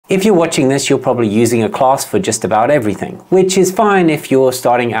If you're watching this, you're probably using a class for just about everything, which is fine if you're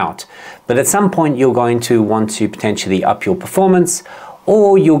starting out. But at some point, you're going to want to potentially up your performance,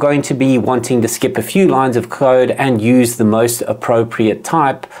 or you're going to be wanting to skip a few lines of code and use the most appropriate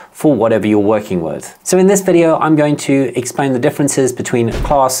type for whatever you're working with. So in this video, I'm going to explain the differences between a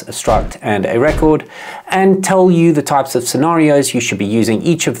class, a struct, and a record, and tell you the types of scenarios you should be using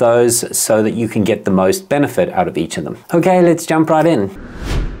each of those so that you can get the most benefit out of each of them. Okay, let's jump right in.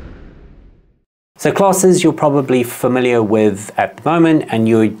 So classes you're probably familiar with at the moment, and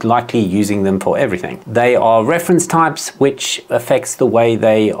you're likely using them for everything. They are reference types, which affects the way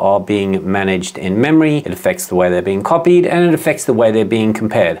they are being managed in memory. It affects the way they're being copied, and it affects the way they're being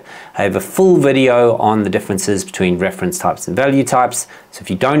compared. I have a full video on the differences between reference types and value types. So if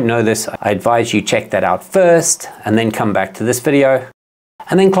you don't know this, I advise you check that out first and then come back to this video.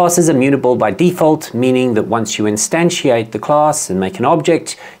 And then classes are mutable by default, meaning that once you instantiate the class and make an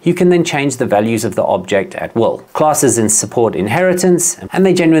object, you can then change the values of the object at will. Classes support inheritance, and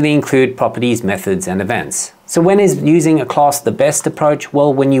they generally include properties, methods, and events. So when is using a class the best approach?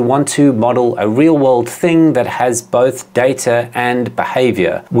 Well, when you want to model a real-world thing that has both data and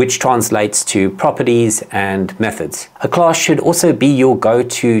behavior, which translates to properties and methods. A class should also be your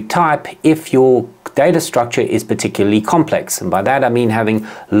go-to type if your data structure is particularly complex. And by that I mean having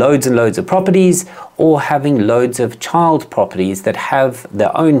loads and loads of properties, or having loads of child properties that have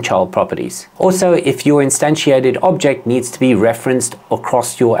their own child properties. Also, if your instantiated object needs to be referenced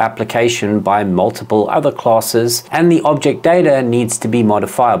across your application by multiple other classes, and the object data needs to be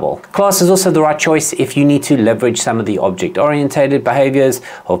modifiable. Class is also the right choice if you need to leverage some of the object-oriented behaviors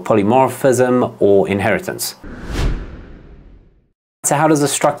of polymorphism or inheritance. So how does a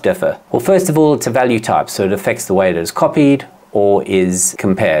struct differ? Well, first of all, it's a value type, so it affects the way it is copied or is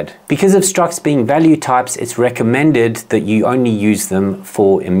compared. Because of structs being value types, it's recommended that you only use them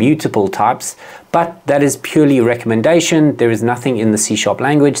for immutable types, but that is purely a recommendation. There is nothing in the C#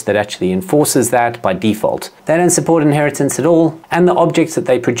 language that actually enforces that by default. They don't support inheritance at all, and the objects that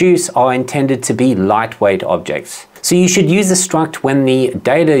they produce are intended to be lightweight objects. So you should use a struct when the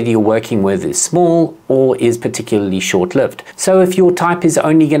data you're working with is small or is particularly short-lived. So if your type is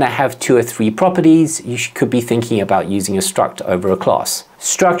only going to have 2 or 3 properties, you could be thinking about using a struct over a class.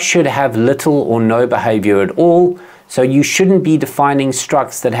 Structs should have little or no behavior at all, so you shouldn't be defining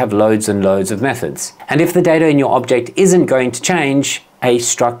structs that have loads and loads of methods. And if the data in your object isn't going to change, a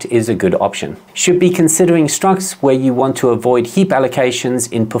struct is a good option. Should be considering structs where you want to avoid heap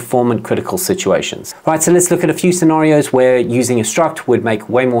allocations in performance critical situations. Right, so let's look at a few scenarios where using a struct would make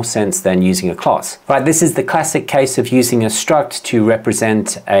way more sense than using a class. Right, this is the classic case of using a struct to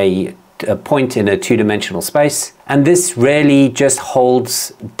represent a point in a 2-dimensional space. And this really just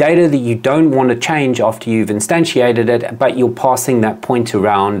holds data that you don't want to change after you've instantiated it, but you're passing that point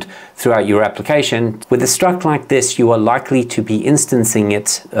around throughout your application. With a struct like this, you are likely to be instancing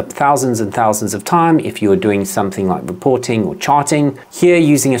it thousands and thousands of times if you are doing something like reporting or charting. Here,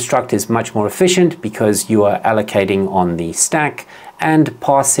 using a struct is much more efficient because you are allocating on the stack and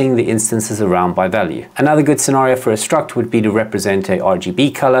passing the instances around by value. Another good scenario for a struct would be to represent a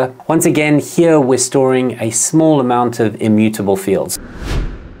RGB color. Once again, here we're storing a small amount of immutable fields.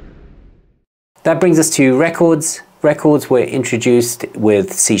 That brings us to records. Records were introduced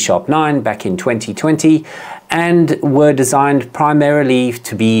with C#9 back in 2020 and were designed primarily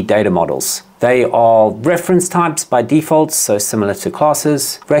to be data models. They are reference types by default, so similar to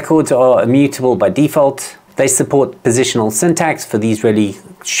classes. Records are immutable by default. They support positional syntax for these really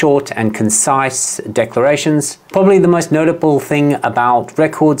short and concise declarations. Probably the most notable thing about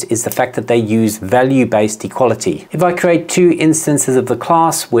records is the fact that they use value-based equality. If I create 2 instances of the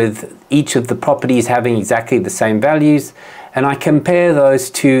class with each of the properties having exactly the same values, and I compare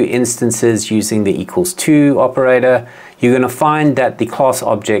those 2 instances using the =2 operator, you're going to find that the class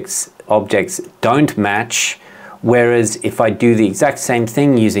objects don't match. Whereas if I do the exact same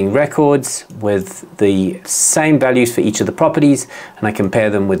thing using records with the same values for each of the properties, and I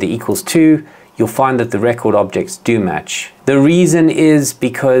compare them with the =2, you'll find that the record objects do match. The reason is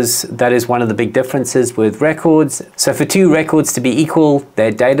because that is one of the big differences with records. So for 2 records to be equal,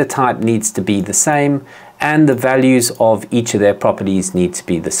 their data type needs to be the same, and the values of each of their properties need to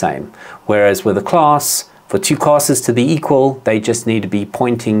be the same. Whereas with a class, for 2 classes to be equal, they just need to be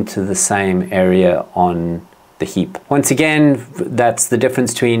pointing to the same area on the heap. Once again, that's the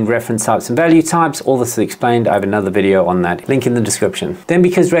difference between reference types and value types. All this is explained. I have another video on that, link in the description. Then,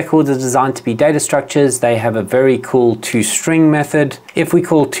 because records are designed to be data structures, they have a very cool toString method. If we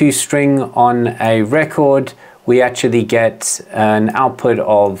call toString on a record, we actually get an output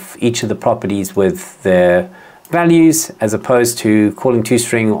of each of the properties with their values, as opposed to calling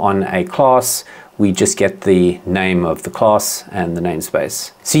toString on a class. We just get the name of the class and the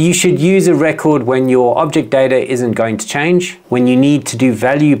namespace. So you should use a record when your object data isn't going to change, when you need to do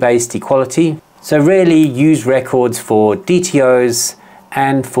value-based equality. So really use records for DTOs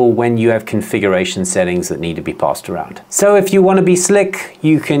and for when you have configuration settings that need to be passed around. So if you want to be slick,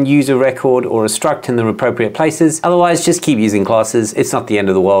 you can use a record or a struct in the appropriate places. Otherwise, just keep using classes. It's not the end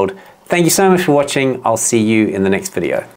of the world. Thank you so much for watching. I'll see you in the next video.